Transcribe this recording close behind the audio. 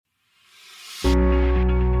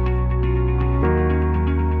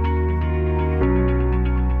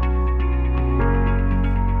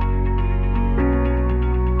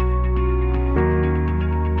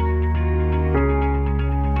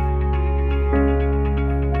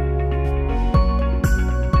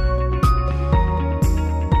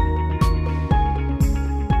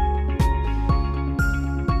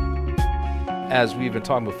as we've been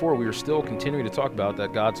talking before, we are still continuing to talk about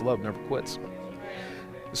that God's love never quits.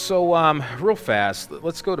 So real fast,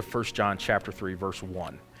 let's go to 1 John chapter 3, verse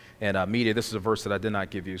 1. And media, this is a verse that I did not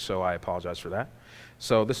give you, so I apologize for that.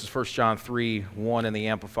 So this is 1 John 3, 1 in the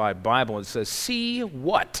Amplified Bible. It says, "See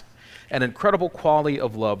what an incredible quality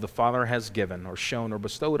of love the Father has given or shown or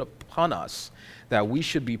bestowed upon us, that we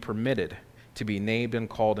should be permitted to be named and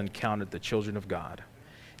called and counted the children of God.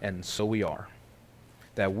 And so we are.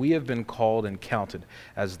 That we have been called and counted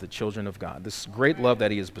as the children of God." This great love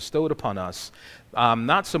that he has bestowed upon us,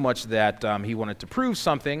 not so much that he wanted to prove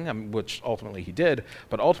something, which ultimately he did,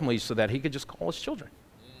 but ultimately so that he could just call us children.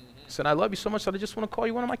 He said, "I love you so much that I just want to call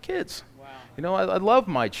you one of my kids." Wow. You know, I love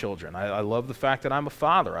my children. I love the fact that I'm a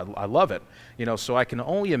father. I love it. You know, so I can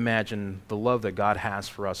only imagine the love that God has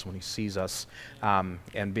for us when he sees us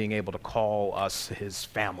and being able to call us his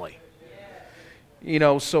family. You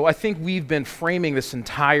know, so I think we've been framing this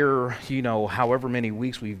entire, however many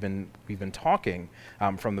weeks we've been talking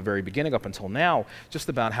from the very beginning up until now, just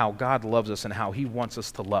about how God loves us and how he wants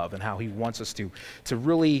us to love and how he wants us to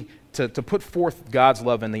really put forth God's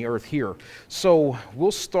love in the earth here. So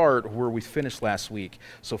we'll start where we finished last week.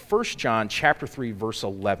 So 1 John chapter 3, verse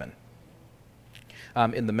 11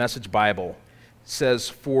 in the Message Bible says,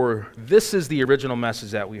 "For this is the original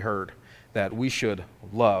message that we heard, that we should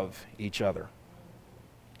love each other."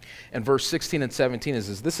 And verse 16 and 17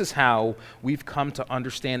 is this is how we've come to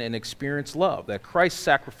understand and experience love, that Christ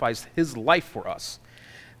sacrificed his life for us.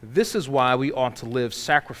 This is why we ought to live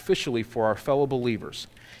sacrificially for our fellow believers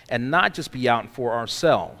and not just be out for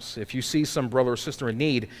ourselves. If you see some brother or sister in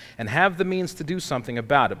need and have the means to do something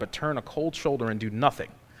about it, but turn a cold shoulder and do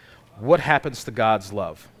nothing, what happens to God's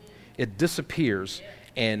love? It disappears,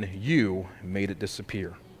 and you made it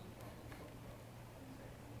disappear.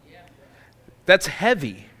 That's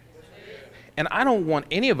heavy. And I don't want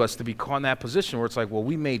any of us to be caught in that position where it's like, well,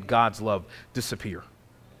 we made God's love disappear.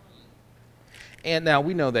 And now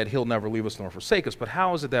we know that he'll never leave us nor forsake us, but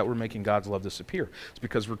how is it that we're making God's love disappear? It's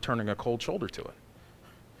because we're turning a cold shoulder to it.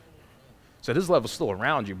 So his love is still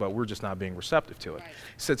around you, but we're just not being receptive to it. Right. He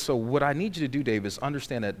said, so what I need you to do, Dave, is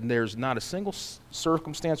understand that there's not a single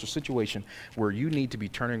circumstance or situation where you need to be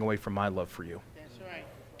turning away from my love for you. That's right.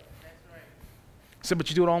 He said, but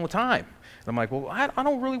you do it all the time. And I'm like, well, I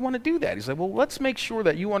don't really want to do that. He's like, well, let's make sure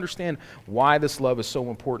that you understand why this love is so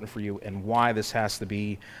important for you and why this has to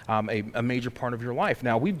be a major part of your life.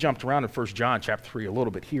 Now, we've jumped around in 1 John chapter 3 a little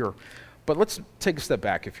bit here, but let's take a step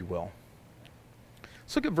back, if you will.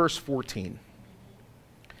 Let's look at verse 14.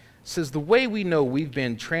 It says, the way we know we've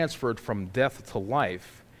been transferred from death to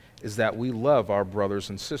life is that we love our brothers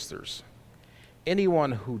and sisters.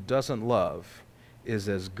 Anyone who doesn't love is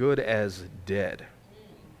as good as dead.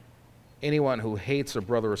 Anyone who hates a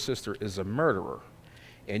brother or sister is a murderer,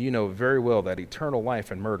 and you know very well that eternal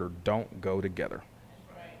life and murder don't go together.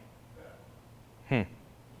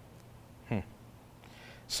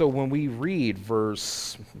 So when we read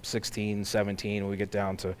verse 16, 17, when we get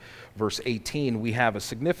down to verse 18,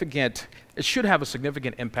 it should have a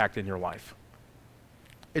significant impact in your life.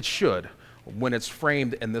 It should, when it's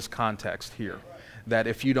framed in this context here, that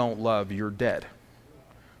if you don't love, you're dead.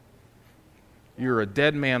 You're a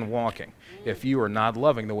dead man walking if you are not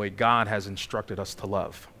loving the way God has instructed us to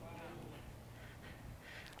love.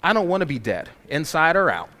 I don't want to be dead, inside or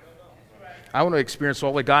out. I want to experience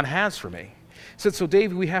all that God has for me. He said, so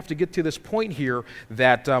David, we have to get to this point here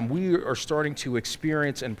that we are starting to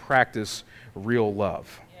experience and practice real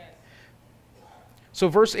love. So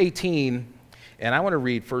verse 18, and I want to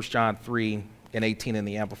read 1 John 3 and 18 in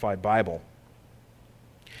the Amplified Bible.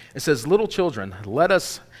 It says, little children, let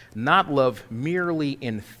us not love merely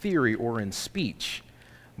in theory or in speech,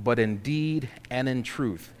 but in deed and in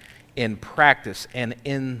truth, in practice and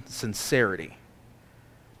in sincerity.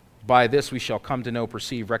 By this we shall come to know,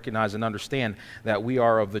 perceive, recognize, and understand that we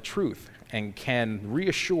are of the truth and can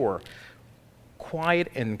reassure, quiet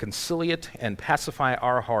and conciliate, and pacify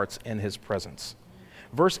our hearts in his presence.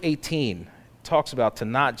 Verse 18 talks about to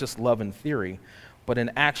not just love in theory, but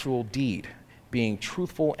in actual deed, being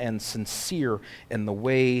truthful and sincere in the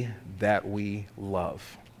way that we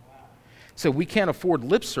love. So we can't afford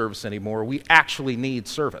lip service anymore. We actually need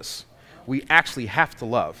service. We actually have to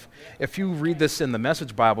love. If you read this in the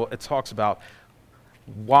Message Bible, it talks about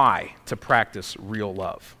why to practice real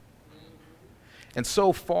love. And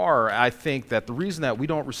so far, I think that the reason that we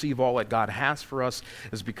don't receive all that God has for us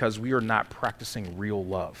is because we are not practicing real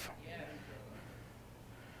love.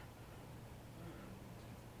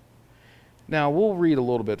 Now, we'll read a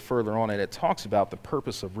little bit further on, and it talks about the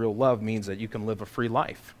purpose of real love means that you can live a free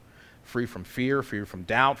life, free from fear, free from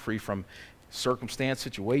doubt, free from circumstance,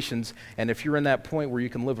 situations. And if you're in that point where you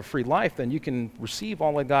can live a free life, then you can receive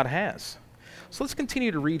all that God has. So let's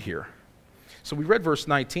continue to read here. So we read verse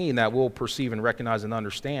 19, that we'll perceive and recognize and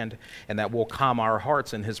understand, and that will calm our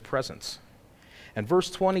hearts in his presence. And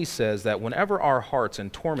verse 20 says that whenever our hearts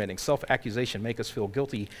and tormenting self-accusation make us feel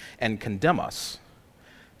guilty and condemn us,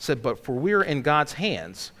 said, but for we're in God's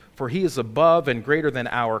hands, for he is above and greater than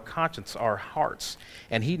our conscience, our hearts,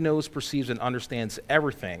 and he knows, perceives, and understands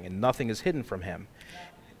everything, and nothing is hidden from him.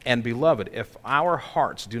 And beloved, if our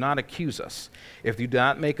hearts do not accuse us, if they do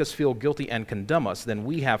not make us feel guilty and condemn us, then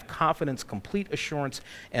we have confidence, complete assurance,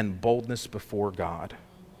 and boldness before God.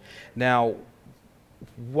 Now,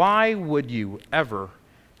 why would you ever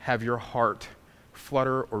have your heart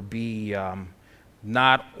flutter or be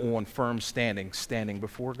not on firm standing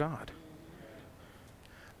before God?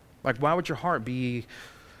 Like, why would your heart be,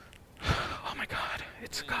 oh my God,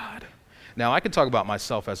 it's God? Now, I can talk about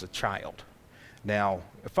myself as a child. Now,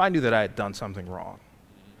 if I knew that I had done something wrong,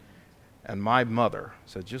 and my mother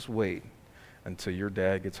said, just wait until your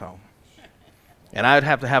dad gets home, and I'd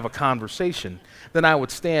have to have a conversation, then I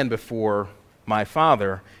would stand before my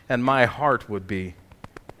father, and my heart would be,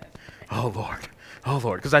 oh Lord,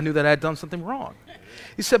 because I knew that I had done something wrong.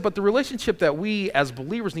 He said, but the relationship that we as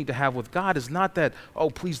believers need to have with God is not that, oh,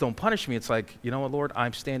 please don't punish me. It's like, you know what, Lord,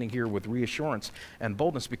 I'm standing here with reassurance and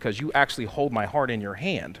boldness because you actually hold my heart in your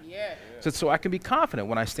hand. Yeah. So I can be confident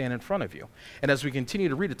when I stand in front of you. And as we continue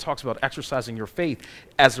to read, it talks about exercising your faith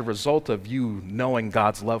as a result of you knowing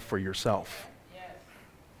God's love for yourself.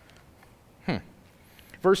 Yes.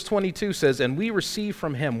 Verse 22 says, and we receive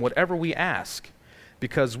from him whatever we ask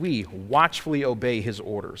because we watchfully obey his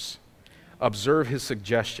orders, observe his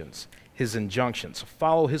suggestions, his injunctions,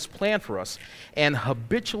 follow his plan for us, and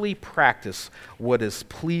habitually practice what is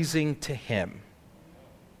pleasing to him.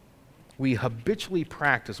 We habitually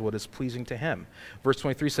practice what is pleasing to him. Verse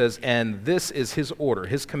 23 says, and this is his order,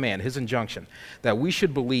 his command, his injunction, that we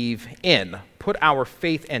should believe in, put our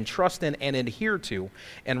faith and trust in, and adhere to,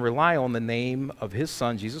 and rely on the name of his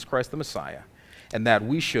Son, Jesus Christ the Messiah, and that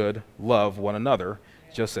we should love one another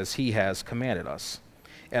just as he has commanded us.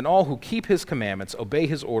 And all who keep his commandments, obey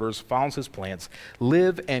his orders, follow his plans,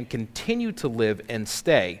 live and continue to live and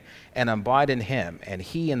stay and abide in him, and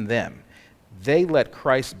he in them. They let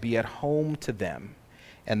Christ be at home to them,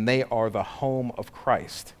 and they are the home of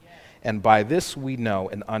Christ. And by this we know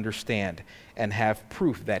and understand and have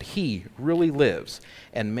proof that he really lives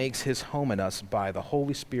and makes his home in us by the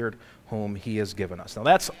Holy Spirit whom he has given us. Now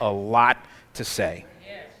that's a lot to say.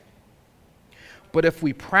 But if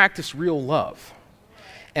we practice real love,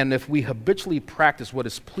 and if we habitually practice what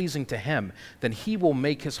is pleasing to him, then he will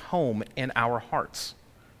make his home in our hearts.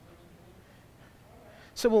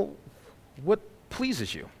 So, well, what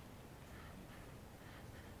pleases you?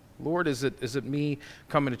 Lord, is it me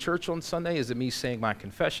coming to church on Sunday? Is it me saying my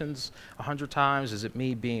confessions 100 times? Is it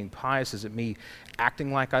me being pious? Is it me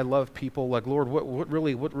acting like I love people? Like, Lord, what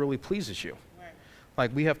really pleases you? Right.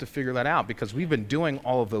 Like, we have to figure that out because we've been doing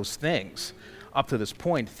all of those things up to this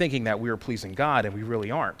point thinking that we are pleasing God, and we really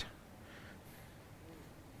aren't.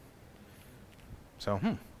 So,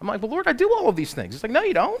 I'm like, well, Lord, I do all of these things. It's like, no,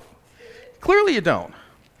 you don't. Clearly you don't.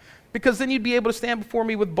 Because then you'd be able to stand before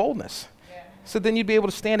me with boldness. Yeah. So then you'd be able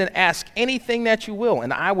to stand and ask anything that you will,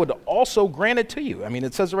 and I would also grant it to you. I mean,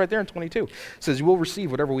 it says it right there in 22. It says, you will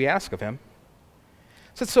receive whatever we ask of him.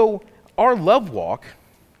 So our love walk,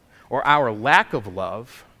 or our lack of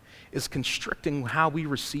love, is constricting how we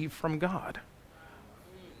receive from God.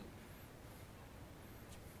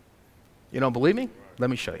 You don't believe me? Let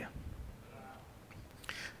me show you.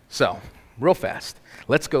 So, real fast,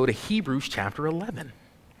 let's go to Hebrews chapter 11.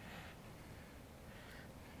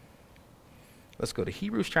 Let's go to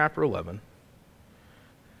Hebrews chapter 11,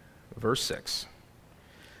 verse 6.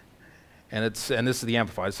 And this is the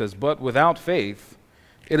Amplified. It says, but without faith,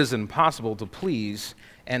 it is impossible to please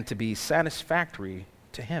and to be satisfactory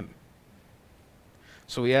to him.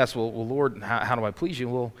 So we ask, well, Lord, how do I please you?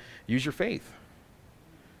 Well, use your faith.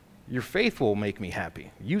 Your faith will make me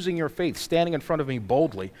happy. Using your faith, standing in front of me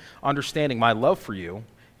boldly, understanding my love for you,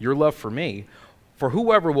 your love for me. For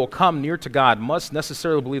whoever will come near to God must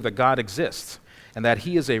necessarily believe that God exists and that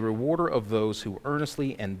he is a rewarder of those who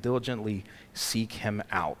earnestly and diligently seek him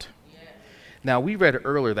out. Yes. Now, we read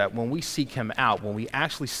earlier that when we seek him out, when we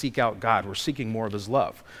actually seek out God, we're seeking more of his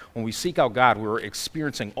love. When we seek out God, we're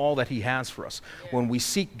experiencing all that he has for us. Yes. When we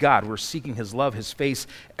seek God, we're seeking his love, his face,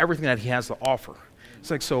 everything that he has to offer. It's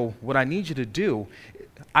like, so what I need you to do,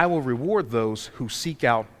 I will reward those who seek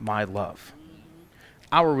out my love.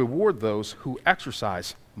 I will reward those who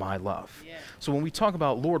exercise my love. Yeah. So when we talk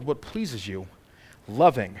about, Lord, what pleases you?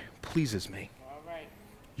 Loving pleases me.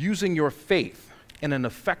 Using your faith in an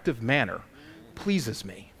effective manner pleases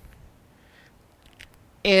me.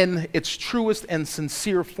 In its truest and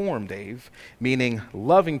sincere form, Dave, meaning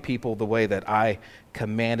loving people the way that I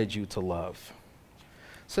commanded you to love.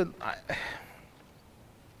 So,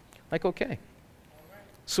 okay.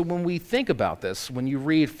 So when we think about this, when you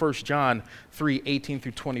read 1 John 3:18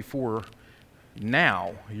 through 24,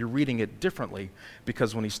 now you're reading it differently,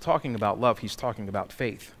 because when he's talking about love, he's talking about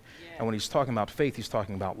faith. Yeah. And when he's talking about faith, he's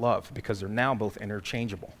talking about love, because they're now both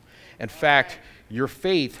interchangeable. In fact, your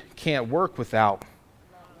faith can't work without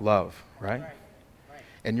love, right?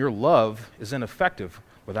 And your love is ineffective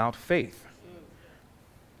without faith.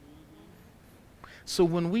 So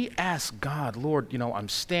when we ask God, Lord, I'm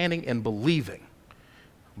standing and believing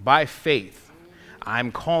by faith,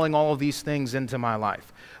 I'm calling all of these things into my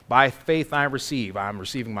life. By faith I receive. I'm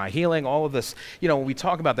receiving my healing, all of this. When we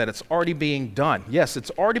talk about that, it's already being done. Yes, it's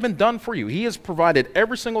already been done for you. He has provided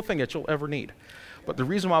every single thing that you'll ever need. But the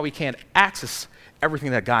reason why we can't access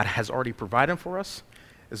everything that God has already provided for us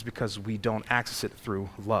is because we don't access it through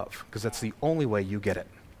love, because that's the only way you get it.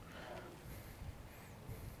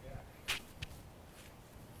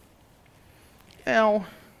 Now,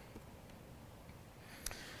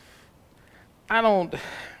 I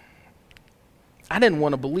didn't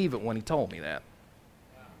want to believe it when he told me that,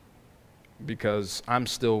 because I'm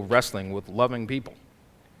still wrestling with loving people.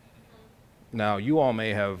 Now, you all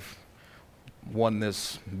may have won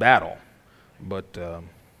this battle, but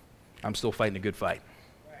I'm still fighting a good fight.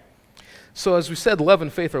 So as we said, love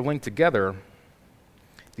and faith are linked together.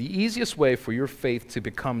 The easiest way for your faith to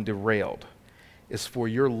become derailed is for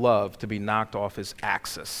your love to be knocked off its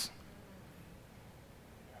axis.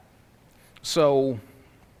 So,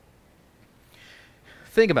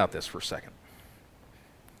 think about this for a second.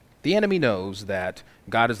 The enemy knows that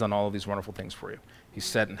God has done all of these wonderful things for you. He's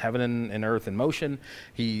set heaven and earth in motion.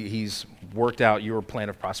 He's worked out your plan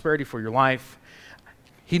of prosperity for your life.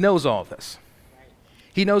 He knows all of this.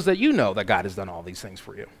 He knows that you know that God has done all these things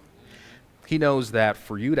for you. He knows that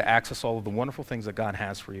for you to access all of the wonderful things that God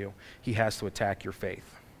has for you, he has to attack your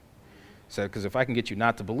faith. So, because if I can get you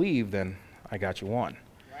not to believe, then I got you won.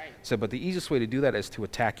 So, but the easiest way to do that is to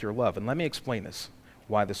attack your love. And let me explain this,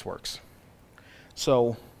 why this works.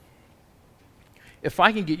 So, if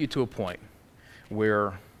I can get you to a point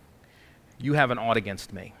where you have an ought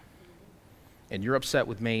against me, and you're upset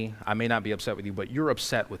with me, I may not be upset with you, but you're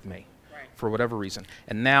upset with me for whatever reason.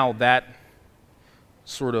 And now that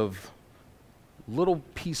sort of little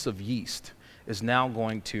piece of yeast is now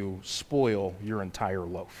going to spoil your entire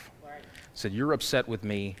loaf. So you're upset with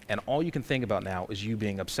me, and all you can think about now is you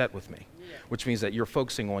being upset with me, which means that you're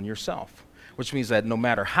focusing on yourself, which means that no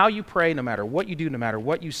matter how you pray, no matter what you do, no matter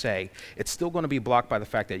what you say, it's still going to be blocked by the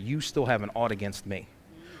fact that you still have an ought against me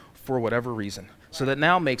for whatever reason. So that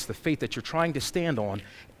now makes the faith that you're trying to stand on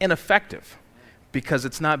ineffective, because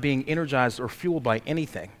it's not being energized or fueled by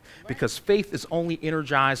anything, because faith is only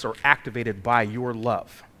energized or activated by your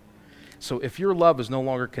love. So if your love is no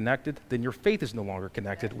longer connected, then your faith is no longer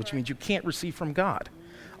connected, which means you can't receive from God.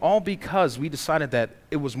 All because we decided that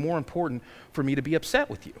it was more important for me to be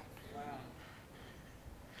upset with you.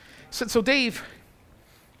 So Dave,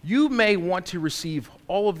 you may want to receive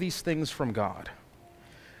all of these things from God,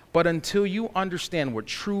 but until you understand what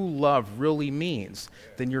true love really means,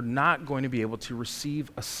 then you're not going to be able to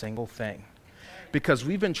receive a single thing. Because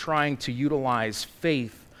we've been trying to utilize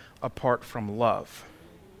faith apart from love.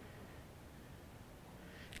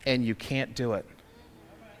 And you can't do it.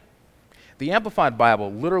 The Amplified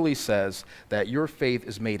Bible literally says that your faith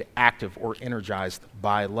is made active or energized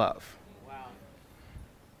by love. Wow.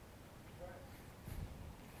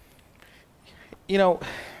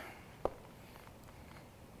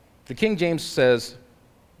 The King James says,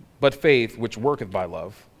 but faith which worketh by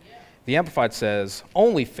love. The Amplified says,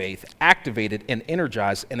 only faith activated and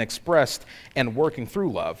energized and expressed and working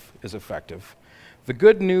through love is effective. The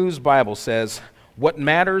Good News Bible says, what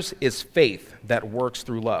matters is faith that works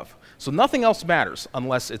through love. So nothing else matters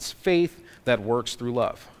unless it's faith that works through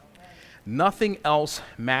love. Nothing else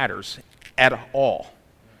matters at all.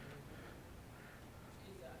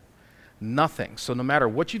 Nothing. So no matter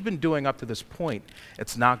what you've been doing up to this point,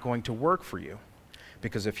 it's not going to work for you.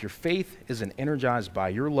 Because if your faith isn't energized by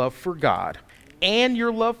your love for God and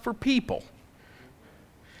your love for people,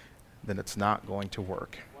 then it's not going to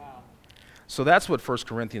work. Wow. So that's what 1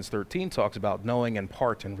 Corinthians 13 talks about, knowing in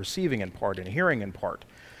part and receiving in part and hearing in part,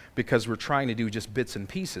 because we're trying to do just bits and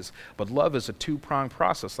pieces. But love is a two-pronged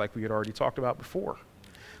process like we had already talked about before.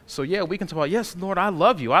 So yeah, we can talk about, yes, Lord, I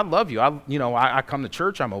love you. I love you. I come to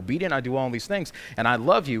church. I'm obedient. I do all these things. And I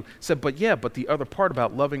love you. Said, but the other part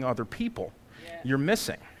about loving other people, you're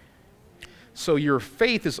missing. So your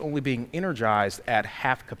faith is only being energized at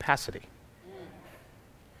half capacity.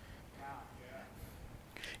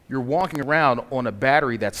 You're walking around on a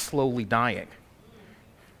battery that's slowly dying.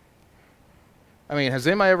 I mean, has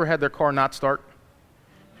anybody ever had their car not start?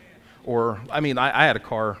 Or, I had a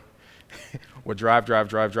car would drive,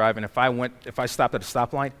 and if I stopped at a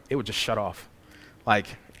stoplight, it would just shut off, like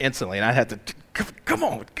instantly, and I had to, come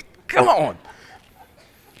on.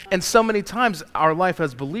 And so many times, our life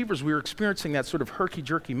as believers, we are experiencing that sort of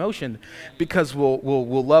herky-jerky motion because we'll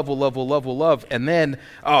love, and then,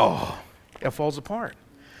 it falls apart.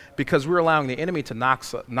 Because we're allowing the enemy to knock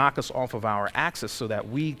us off of our axis so that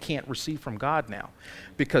we can't receive from God now.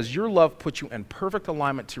 Because your love puts you in perfect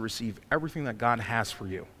alignment to receive everything that God has for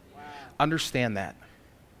you. Wow. Understand that.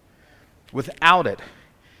 Without it,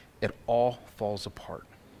 it all falls apart.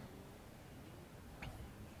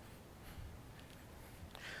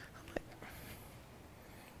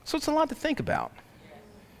 So it's a lot to think about.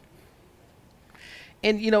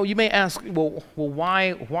 And you may ask, well,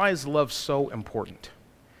 why is love so important?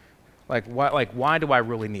 Why do I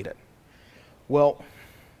really need it? Well,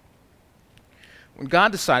 when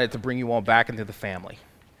God decided to bring you all back into the family,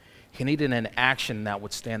 he needed an action that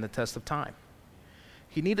would stand the test of time.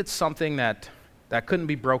 He needed something that couldn't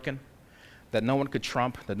be broken, that no one could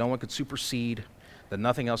trump, that no one could supersede, that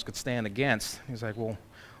nothing else could stand against. He's like, well,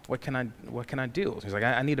 what can I do? He's like,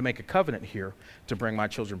 I need to make a covenant here to bring my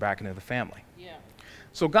children back into the family. Yeah.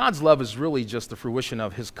 So God's love is really just the fruition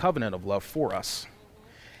of his covenant of love for us.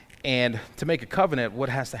 And to make a covenant, what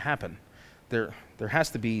has to happen? There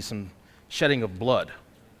has to be some shedding of blood.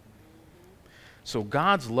 So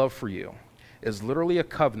God's love for you is literally a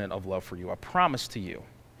covenant of love for you, a promise to you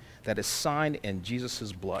that is signed in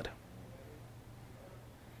Jesus' blood.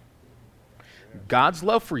 God's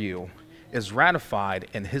love for you is ratified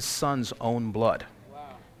in his son's own blood.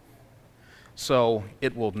 Wow. So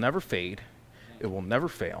it will never fade, it will never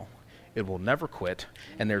fail, it will never quit,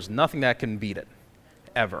 and there's nothing that can beat it.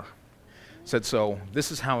 Ever. Said, so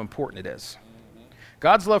this is how important it is.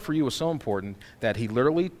 God's love for you was so important that he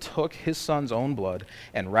literally took his son's own blood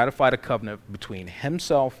and ratified a covenant between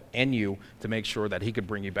himself and you to make sure that he could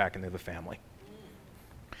bring you back into the family.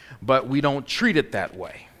 But we don't treat it that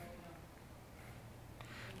way.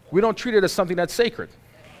 We don't treat it as something that's sacred.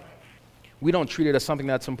 We don't treat it as something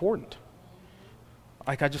that's important.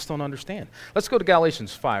 I just don't understand. Let's go to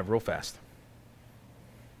Galatians 5 real fast.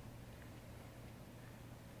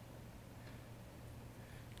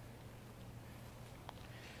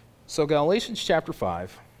 So Galatians chapter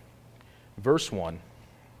 5, verse 1,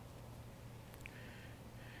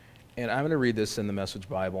 and I'm going to read this in the Message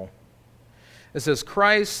Bible. It says,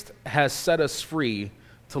 Christ has set us free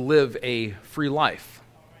to live a free life.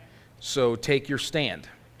 So take your stand,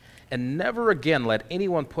 and never again let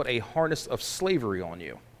anyone put a harness of slavery on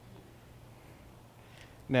you.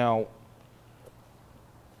 Now,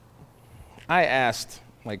 I asked,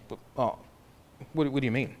 what do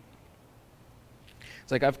you mean?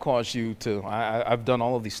 It's like, I've caused you to, I've done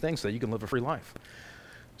all of these things so that you can live a free life.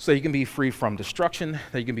 So you can be free from destruction,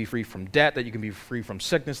 that you can be free from debt, that you can be free from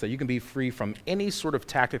sickness, that you can be free from any sort of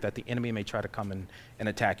tactic that the enemy may try to come in and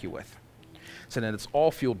attack you with. So then it's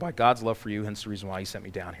all fueled by God's love for you, hence the reason why he sent me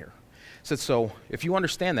down here. So if you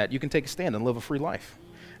understand that, you can take a stand and live a free life,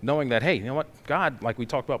 knowing that, hey, you know what, God, like we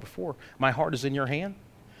talked about before, my heart is in your hand.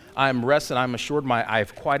 I'm rested, I'm assured,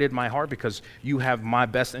 I've quieted my heart because you have my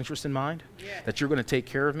best interest in mind, that you're going to take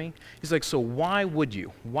care of me. He's like, so why would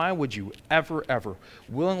you ever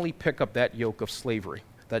willingly pick up that yoke of slavery,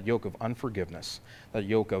 that yoke of unforgiveness, that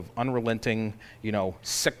yoke of unrelenting,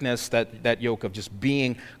 sickness, that yoke of just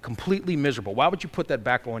being completely miserable? Why would you put that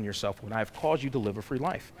back on yourself when I've caused you to live a free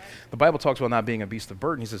life? The Bible talks about not being a beast of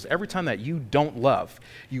burden. He says, every time that you don't love,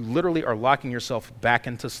 you literally are locking yourself back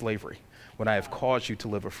into slavery when I have caused you to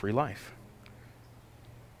live a free life.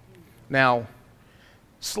 Now,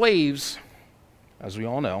 slaves, as we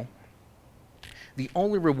all know, the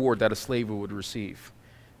only reward that a slave would receive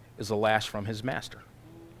is a lash from his master.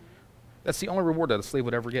 That's the only reward that a slave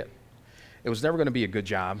would ever get. It was never going to be a good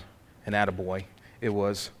job, an attaboy. It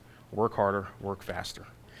was work harder, work faster.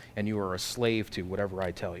 And you are a slave to whatever I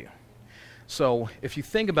tell you. So if you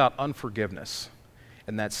think about unforgiveness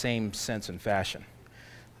in that same sense and fashion,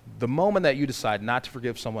 the moment that you decide not to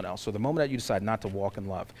forgive someone else, or the moment that you decide not to walk in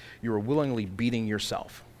love, you are willingly beating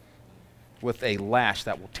yourself with a lash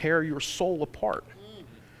that will tear your soul apart.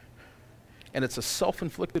 And it's a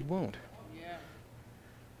self-inflicted wound.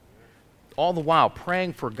 all the while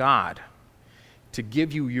praying for God to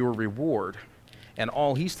give you your reward, and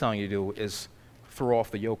all he's telling you to do is throw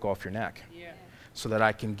off the yoke off your neck so that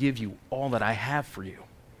I can give you all that I have for you.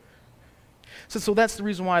 So that's the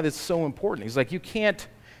reason why this is so important. He's like, you can't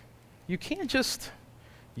just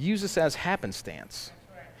use this as happenstance.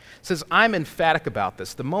 It says, I'm emphatic about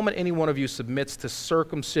this. The moment any one of you submits to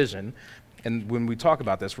circumcision, and when we talk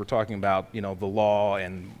about this, we're talking about, the law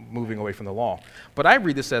and moving away from the law. But I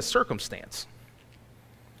read this as circumstance.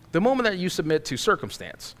 The moment that you submit to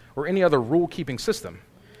circumstance or any other rule-keeping system,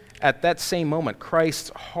 at that same moment, Christ's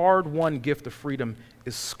hard-won gift of freedom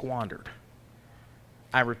is squandered.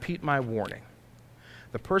 I repeat my warning.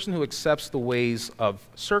 The person who accepts the ways of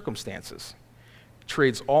circumstances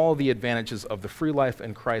trades all the advantages of the free life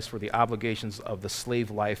in Christ for the obligations of the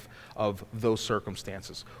slave life of those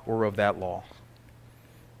circumstances or of that law.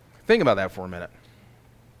 Think about that for a minute.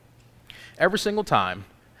 Every single time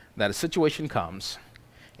that a situation comes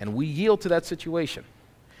and we yield to that situation,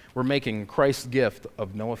 we're making Christ's gift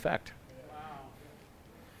of no effect. Wow.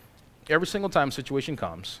 Every single time a situation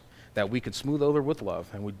comes that we could smooth over with love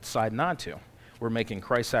and we decide not to, we're making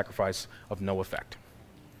Christ's sacrifice of no effect.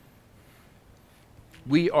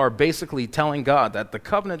 We are basically telling God that the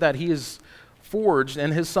covenant that he has forged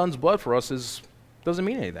in his son's blood for us doesn't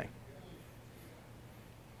mean anything.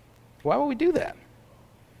 Why would we do that?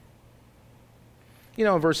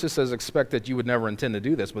 In verse 6 says, expect that you would never intend to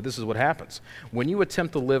do this, but this is what happens. When you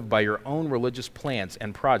attempt to live by your own religious plans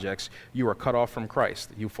and projects, you are cut off from Christ.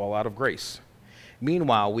 You fall out of grace.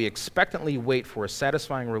 Meanwhile, we expectantly wait for a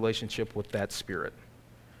satisfying relationship with that Spirit.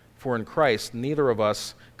 For in Christ, neither of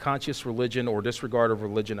us, conscious religion or disregard of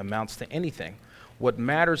religion, amounts to anything. What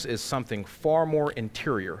matters is something far more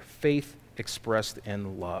interior, faith expressed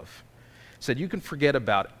in love. Said you can forget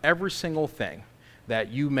about every single thing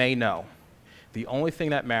that you may know. The only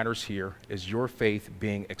thing that matters here is your faith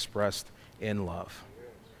being expressed in love.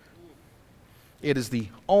 It is the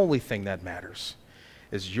only thing that matters,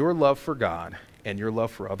 is your love for God and your love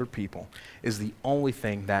for other people is the only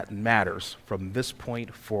thing that matters from this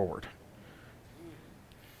point forward.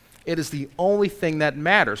 It is the only thing that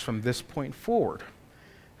matters from this point forward.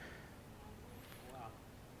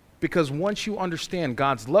 Because once you understand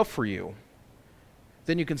God's love for you,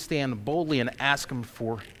 then you can stand boldly and ask him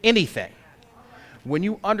for anything. When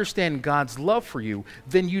you understand God's love for you,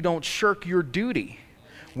 then you don't shirk your duty.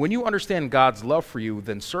 When you understand God's love for you,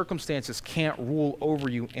 then circumstances can't rule over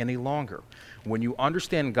you any longer. When you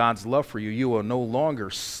understand God's love for you, you are no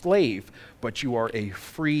longer slave, but you are a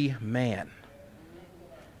free man.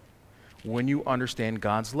 When you understand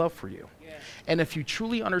God's love for you. And if you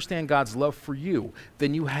truly understand God's love for you,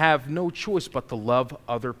 then you have no choice but to love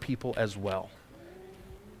other people as well.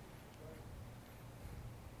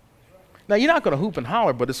 Now, you're not going to hoop and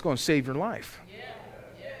holler, but it's going to save your life.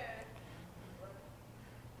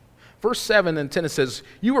 Verse 7 and 10, it says,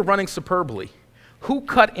 you were running superbly. Who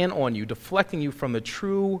cut in on you, deflecting you from the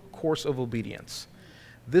true course of obedience?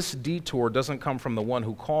 This detour doesn't come from the one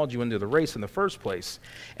who called you into the race in the first place.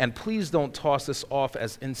 And please don't toss this off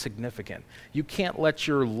as insignificant. You can't let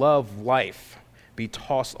your love life be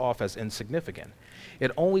tossed off as insignificant.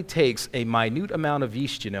 It only takes a minute amount of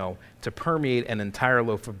yeast, to permeate an entire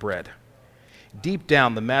loaf of bread. Deep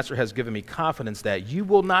down, the Master has given me confidence that you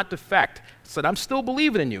will not defect. I said, I'm still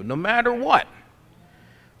believing in you, no matter what.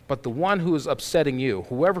 But the one who is upsetting you,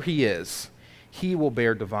 whoever he is, he will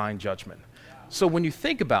bear divine judgment. So when you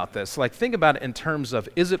think about this, think about it in terms of,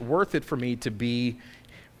 is it worth it for me to be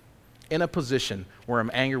in a position where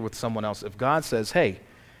I'm angry with someone else? If God says, hey,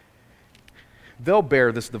 they'll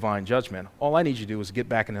bear this divine judgment, all I need you to do is get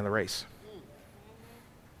back into the race.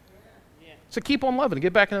 So keep on loving and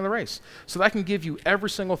get back into the race so that I can give you every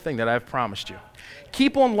single thing that I've promised you.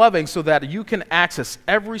 Keep on loving so that you can access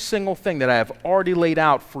every single thing that I have already laid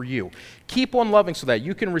out for you. Keep on loving so that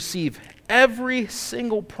you can receive every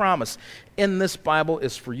single promise in this Bible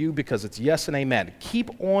is for you because it's yes and amen.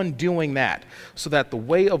 Keep on doing that so that the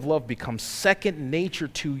way of love becomes second nature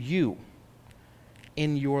to you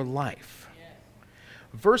in your life.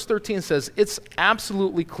 Verse 13 says, it's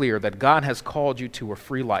absolutely clear that God has called you to a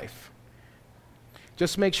free life.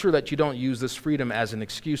 Just make sure that you don't use this freedom as an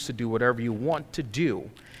excuse to do whatever you want to do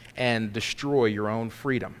and destroy your own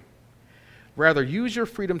freedom. Rather, use your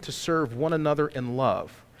freedom to serve one another in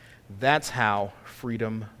love. That's how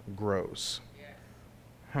freedom grows.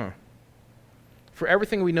 For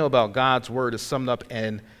everything we know about God's word is summed up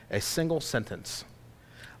in a single sentence.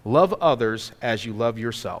 Love others as you love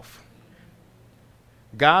yourself.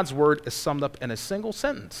 God's word is summed up in a single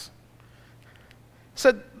sentence. It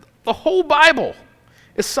said the whole Bible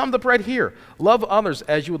It's summed up right here. Love others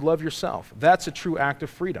as you would love yourself. That's a true act of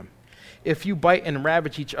freedom. If you bite and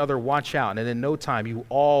ravage each other, watch out, and in no time you will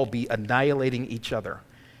all be annihilating each other.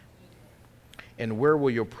 And where will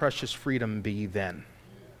your precious freedom be then?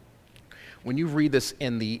 When you read this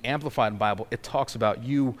in the Amplified Bible, it talks about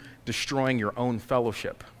you destroying your own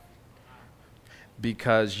fellowship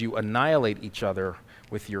because you annihilate each other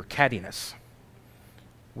with your cattiness,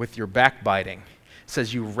 with your backbiting. It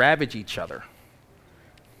says you ravage each other.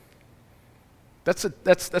 That's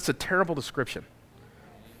a terrible description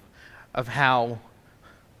of how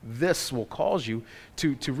this will cause you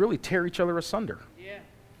to really tear each other asunder. Yeah.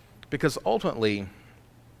 Because ultimately,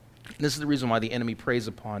 this is the reason why the enemy preys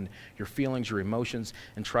upon your feelings, your emotions,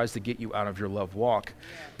 and tries to get you out of your love walk.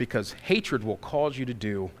 Yeah. Because hatred will cause you to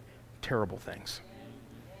do terrible things.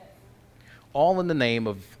 All in the name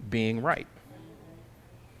of being right.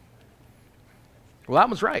 Well, that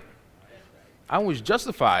was right. I was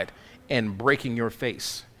justified in breaking your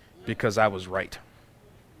face because I was right.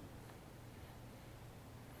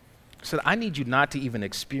 I said, I need you not to even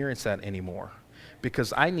experience that anymore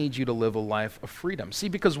because I need you to live a life of freedom. See,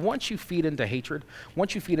 because once you feed into hatred,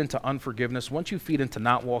 once you feed into unforgiveness, once you feed into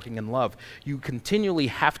not walking in love, you continually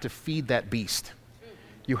have to feed that beast.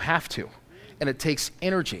 You have to. And it takes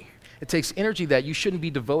energy. It takes energy that you shouldn't be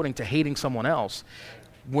devoting to hating someone else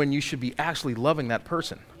when you should be actually loving that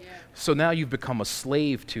person. So now you've become a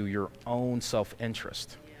slave to your own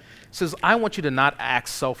self-interest. It says, I want you to not act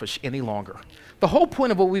selfish any longer. The whole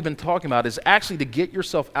point of what we've been talking about is actually to get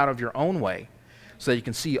yourself out of your own way so that you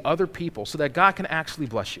can see other people, so that God can actually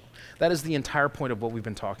bless you. That is the entire point of what we've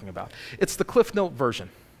been talking about. It's the Cliff Note version.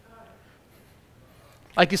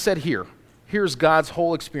 Like you said here, here's God's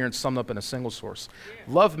whole experience summed up in a single source.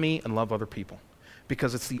 Love me and love other people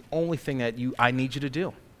because it's the only thing that I need you to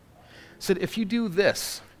do. So if you do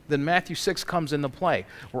this, then Matthew 6 comes into play,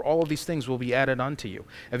 where all of these things will be added unto you.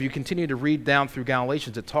 If you continue to read down through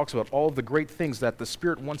Galatians, it talks about all of the great things that the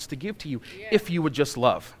Spirit wants to give to you if you would just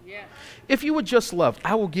love. Yeah. If you would just love,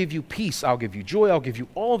 I will give you peace, I'll give you joy, I'll give you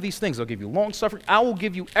all of these things, I'll give you long suffering, I will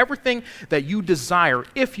give you everything that you desire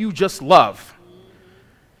if you just love.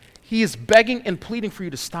 He is begging and pleading for you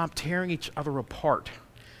to stop tearing each other apart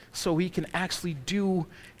so he can actually do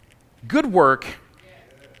good work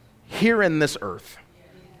here in this earth.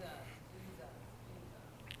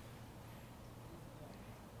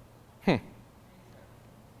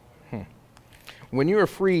 When you are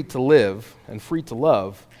free to live and free to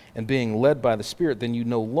love and being led by the Spirit, then you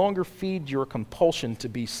no longer feed your compulsion to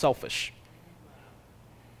be selfish.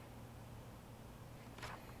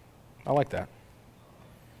 I like that.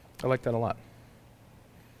 I like that a lot.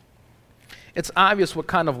 It's obvious what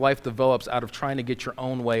kind of life develops out of trying to get your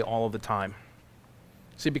own way all of the time.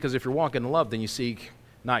 See, because if you're walking in love, then you seek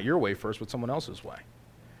not your way first, but someone else's way.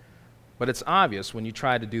 But it's obvious when you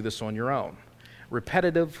try to do this on your own.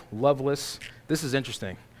 Repetitive, loveless. This is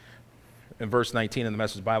interesting. In verse 19 in the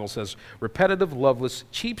Message Bible says, repetitive, loveless,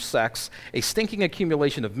 cheap sex, a stinking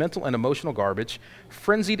accumulation of mental and emotional garbage,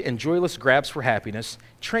 frenzied and joyless grabs for happiness,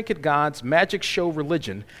 trinket gods, magic show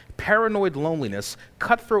religion, paranoid loneliness,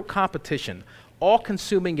 cutthroat competition,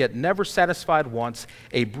 all-consuming yet never satisfied wants,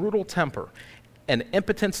 a brutal temper, an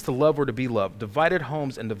impotence to love or to be loved, divided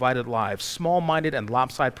homes and divided lives, small-minded and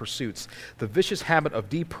lopsided pursuits, the vicious habit of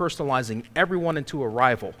depersonalizing everyone into a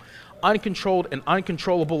rival, uncontrolled and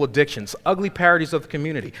uncontrollable addictions, ugly parodies of the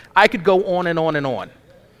community. I could go on and on and on.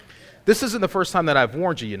 This isn't the first time that I've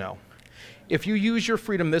warned you, you know. If you use your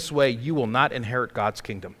freedom this way, you will not inherit God's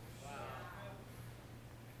kingdom.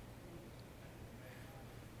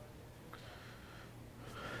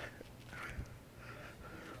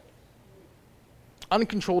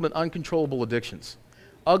 Uncontrolled and uncontrollable addictions,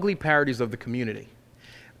 ugly parodies of the community.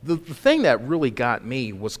 The thing that really got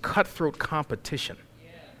me was cutthroat competition.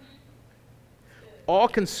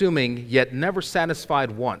 All-consuming yet never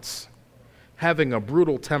satisfied once, having a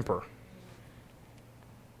brutal temper.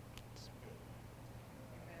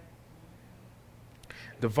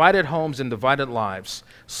 Divided homes and divided lives,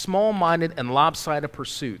 small-minded and lopsided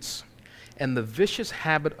pursuits, and the vicious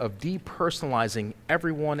habit of depersonalizing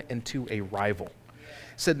everyone into a rival.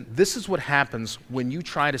 Said this is what happens when you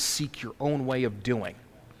try to seek your own way of doing,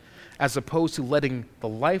 as opposed to letting the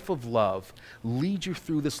life of love lead you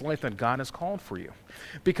through this life that God has called for you.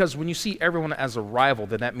 Because when you see everyone as a rival,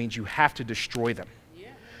 then that means you have to destroy them. Yeah.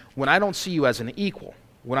 When I don't see you as an equal,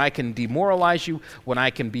 when I can demoralize you, when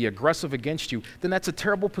I can be aggressive against you, then that's a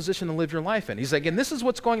terrible position to live your life in. He's like, and this is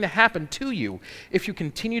what's going to happen to you if you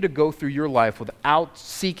continue to go through your life without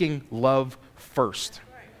seeking love first.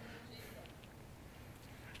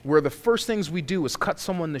 Where the first things we do is cut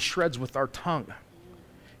someone to shreds with our tongue.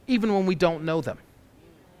 even when we don't know them.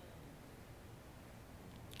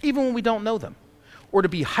 Even when we don't know them. Or to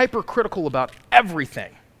be hypercritical about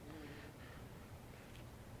everything.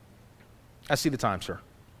 I see the time, sir.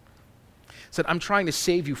 Said, I'm trying to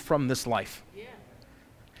save you from this life. Yeah.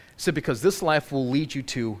 Said, because this life will lead you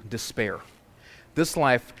to despair. This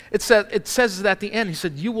life, it says it at the end, he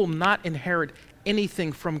said, you will not inherit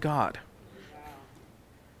anything from God. Wow.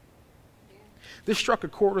 This struck a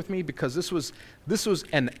chord with me because this was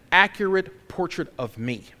an accurate portrait of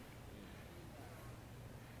me.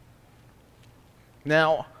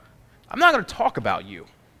 Now, I'm not going to talk about you.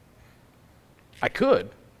 I could,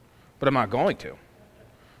 but I'm not going to.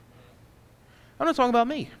 I'm not talking about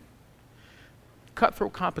me.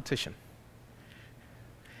 Cutthroat competition.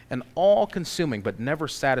 An all-consuming but never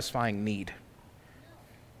satisfying need.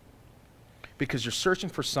 Because you're searching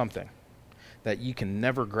for something that you can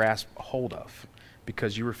never grasp a hold of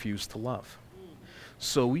because you refuse to love.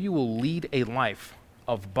 So you will lead a life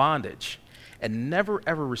of bondage and never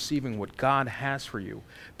ever receiving what God has for you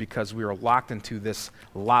because we are locked into this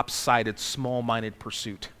lopsided, small-minded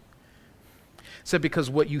pursuit. So because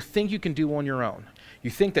what you think you can do on your own, you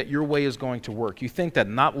think that your way is going to work, you think that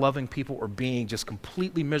not loving people or being just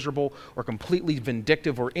completely miserable or completely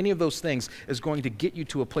vindictive or any of those things is going to get you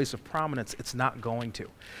to a place of prominence, it's not going to.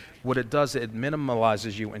 What it does, it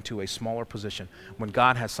minimalizes you into a smaller position when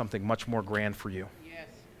God has something much more grand for you. Yes.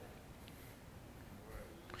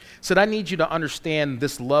 So I need you to understand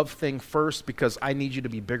this love thing first because I need you to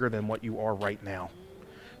be bigger than what you are right now.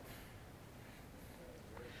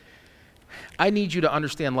 I need you to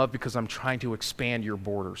understand love because I'm trying to expand your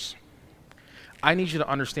borders. I need you to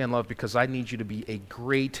understand love because I need you to be a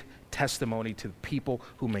great testimony to people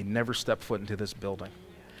who may never step foot into this building.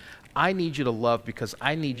 I need you to love because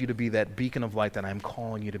I need you to be that beacon of light that I'm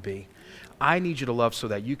calling you to be. I need you to love so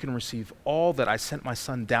that you can receive all that I sent my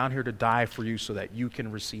son down here to die for you so that you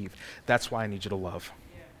can receive. That's why I need you to love.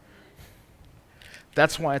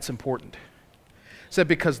 That's why it's important. So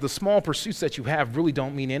because the small pursuits that you have really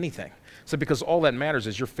don't mean anything. So because all that matters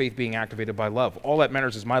is your faith being activated by love. All that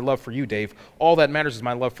matters is my love for you, Dave. All that matters is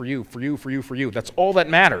my love for you, for you, for you, for you. That's all that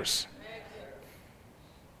matters.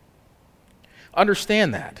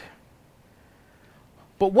 Understand that.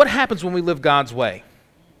 But what happens when we live God's way?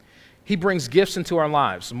 He brings gifts into our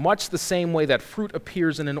lives, much the same way that fruit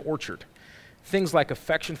appears in an orchard. Things like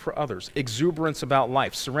affection for others, exuberance about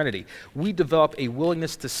life, serenity. We develop a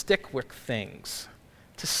willingness to stick with things,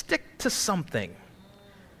 to stick to something.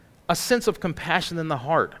 A sense of compassion in the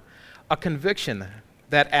heart, a conviction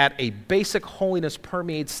that at a basic holiness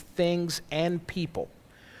permeates things and people.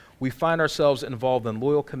 We find ourselves involved in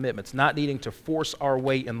loyal commitments, not needing to force our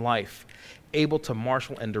way in life, able to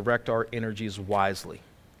marshal and direct our energies wisely.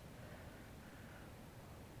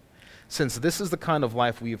 Since this is the kind of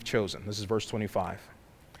life we have chosen, this is verse 25,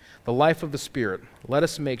 the life of the Spirit, let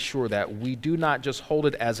us make sure that we do not just hold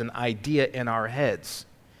it as an idea in our heads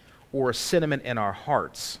or a sentiment in our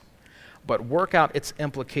hearts, but work out its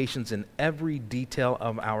implications in every detail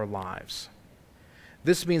of our lives.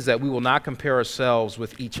 This means that we will not compare ourselves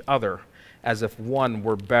with each other as if one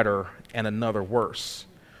were better and another worse,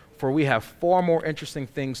 for we have far more interesting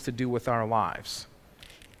things to do with our lives.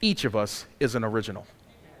 Each of us is an original.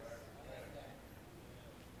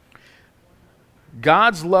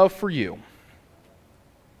 God's love for you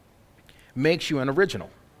makes you an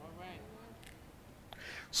original.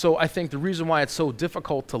 So I think the reason why it's so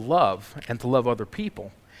difficult to love and to love other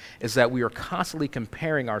people is that we are constantly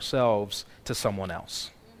comparing ourselves to someone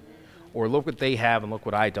else. Or look what they have and look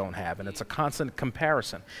what I don't have. And it's a constant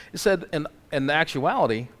comparison. It said, in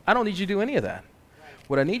actuality, I don't need you to do any of that.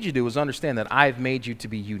 What I need you to do is understand that I've made you to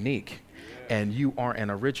be unique and you are an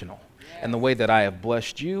original. And the way that I have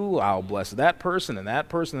blessed you, I'll bless that person and that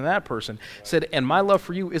person and that person. Said, and my love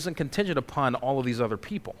for you isn't contingent upon all of these other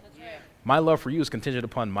people. My love for you is contingent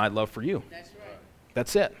upon my love for you. That's right.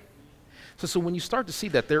 That's it. So when you start to see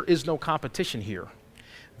that there is no competition here,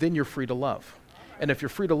 then you're free to love. And if you're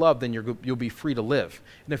free to love, then you'll be free to live.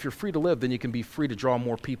 And if you're free to live, then you can be free to draw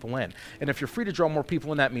more people in. And if you're free to draw more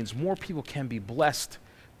people in, that means more people can be blessed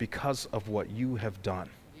because of what you have done.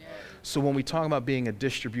 Yeah. So when we talk about being a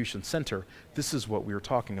distribution center, this is what we were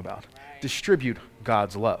talking about. Right. Distribute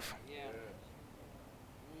God's love.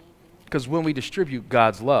 Because when we distribute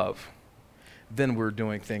God's love, then we're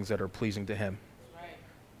doing things that are pleasing to Him. Right.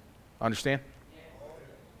 Understand?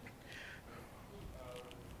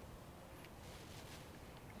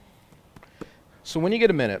 So when you get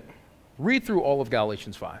a minute, read through all of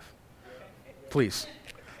Galatians 5, please.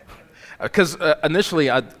 Because initially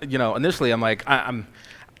I'm like,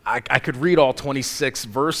 I could read all 26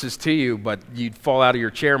 verses to you, but you'd fall out of your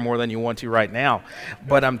chair more than you want to right now.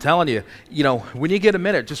 But I'm telling you, when you get a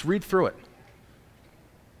minute, just read through it.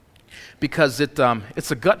 Because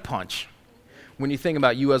it's a gut punch when you think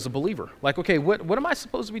about you as a believer. Like, okay, what am I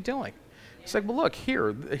supposed to be doing? It's like, well, look,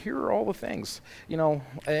 here are all the things.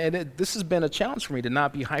 And this has been a challenge for me to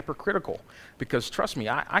not be hypercritical. Because trust me,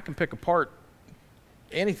 I can pick apart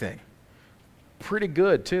anything pretty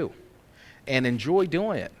good, too. And enjoy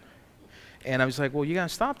doing it. And I was like, well, you got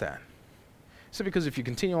to stop that. I said, because if you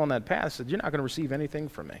continue on that path, I said, you're not going to receive anything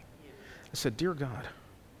from me. I said, dear God.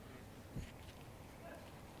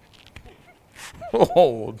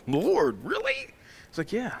 Oh, Lord, really? He's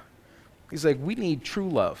like, yeah. He's like, we need true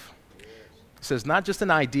love. He says, not just an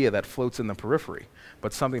idea that floats in the periphery,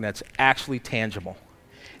 but something that's actually tangible.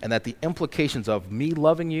 And that the implications of me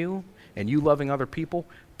loving you and you loving other people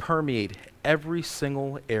permeate every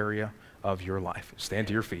single area of your life. Stand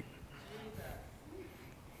to your feet.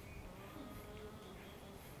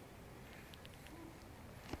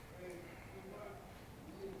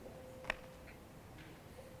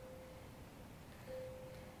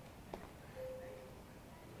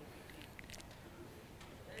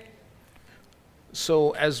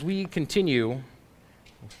 So as we continue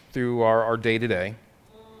through our day today,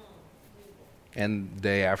 and the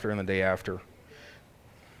day after and the day after,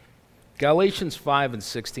 Galatians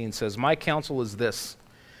 5:16 says, my counsel is this: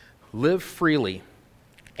 live freely,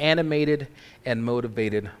 animated and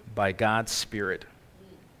motivated by God's Spirit.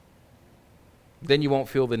 Then you won't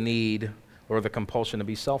feel the need or the compulsion to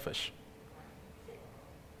be selfish.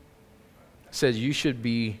 It says you should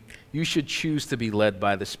choose to be led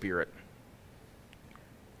by the Spirit.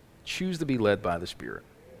 Choose to be led by the Spirit.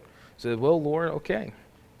 Said, well, Lord, okay.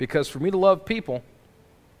 Because for me to love people,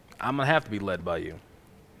 I'm going to have to be led by you.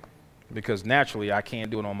 Because naturally, I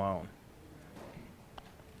can't do it on my own.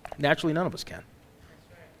 Naturally, none of us can.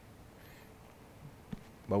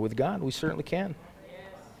 But with God, we certainly can.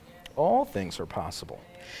 All things are possible.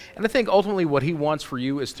 And I think ultimately what he wants for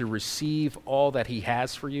you is to receive all that he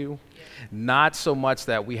has for you. Not so much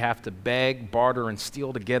that we have to beg, barter, and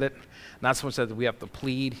steal to get it. Not so much that we have to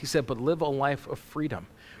plead. He said, but live a life of freedom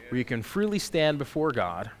where you can freely stand before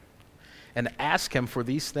God and ask him for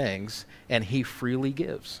these things, and he freely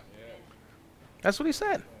gives. That's what he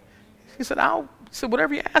said. He said,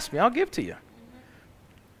 whatever you ask me, I'll give to you.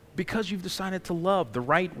 Because you've decided to love the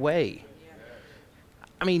right way.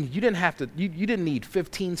 I mean, you didn't need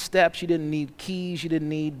 15 steps, you didn't need keys, you didn't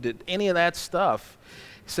need any of that stuff.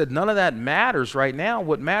 He said, none of that matters right now.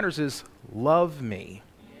 What matters is love me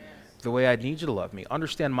the way I need you to love me.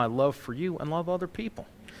 Understand my love for you and love other people.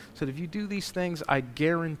 So if you do these things, I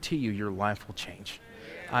guarantee you your life will change.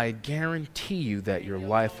 I guarantee you that your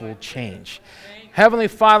life will change. Heavenly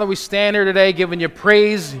Father, we stand here today giving you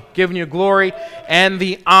praise, giving you glory, and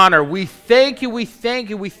the honor. We thank you, we thank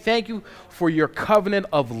you, we thank you for your covenant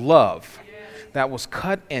of love that was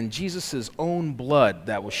cut in Jesus' own blood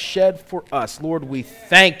that was shed for us. Lord, we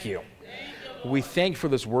thank you. We thank you for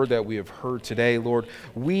this word that we have heard today, Lord.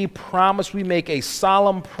 We make a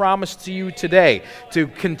solemn promise to you today to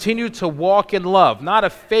continue to walk in love, not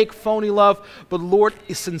a fake, phony love, but Lord,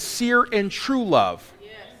 a sincere and true love.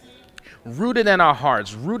 Rooted in our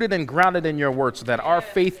hearts, rooted and grounded in your word, so that our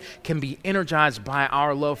faith can be energized by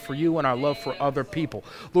our love for you and our love for other people.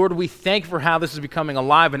 Lord, we thank you for how this is becoming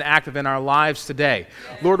alive and active in our lives today.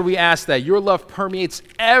 Lord, we ask that your love permeates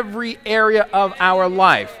every area of our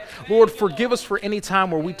life. Lord, forgive us for any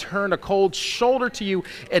time where we turned a cold shoulder to you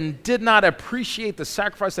and did not appreciate the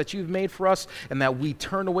sacrifice that you've made for us, and that we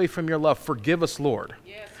turned away from your love. Forgive us, Lord,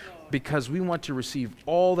 because we want to receive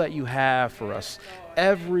all that you have for us.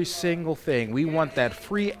 Every single thing. We want that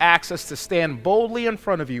free access to stand boldly in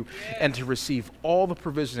front of you and to receive all the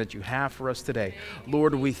provision that you have for us today.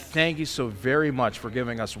 Lord, we thank you so very much for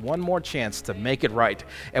giving us one more chance to make it right.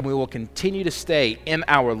 And we will continue to stay in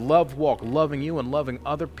our love walk, loving you and loving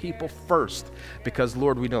other people first. Because,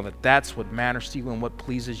 Lord, we know that that's what matters to you and what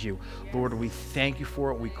pleases you. Lord, we thank you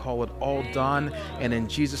for it. We call it all done. And in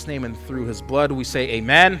Jesus' name and through his blood, we say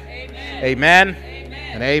amen, amen,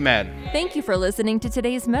 and amen. Thank you for listening to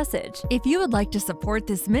today's message. If you would like to support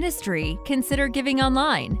this ministry, consider giving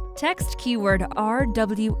online. Text keyword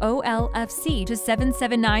RWOLFC to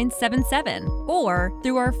 77977 or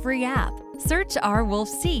through our free app. Search R Wolf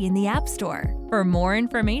C in the App Store. For more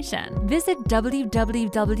information, visit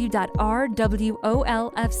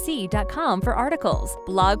www.rwolfc.com for articles,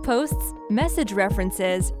 blog posts, message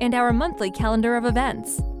references, and our monthly calendar of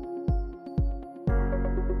events.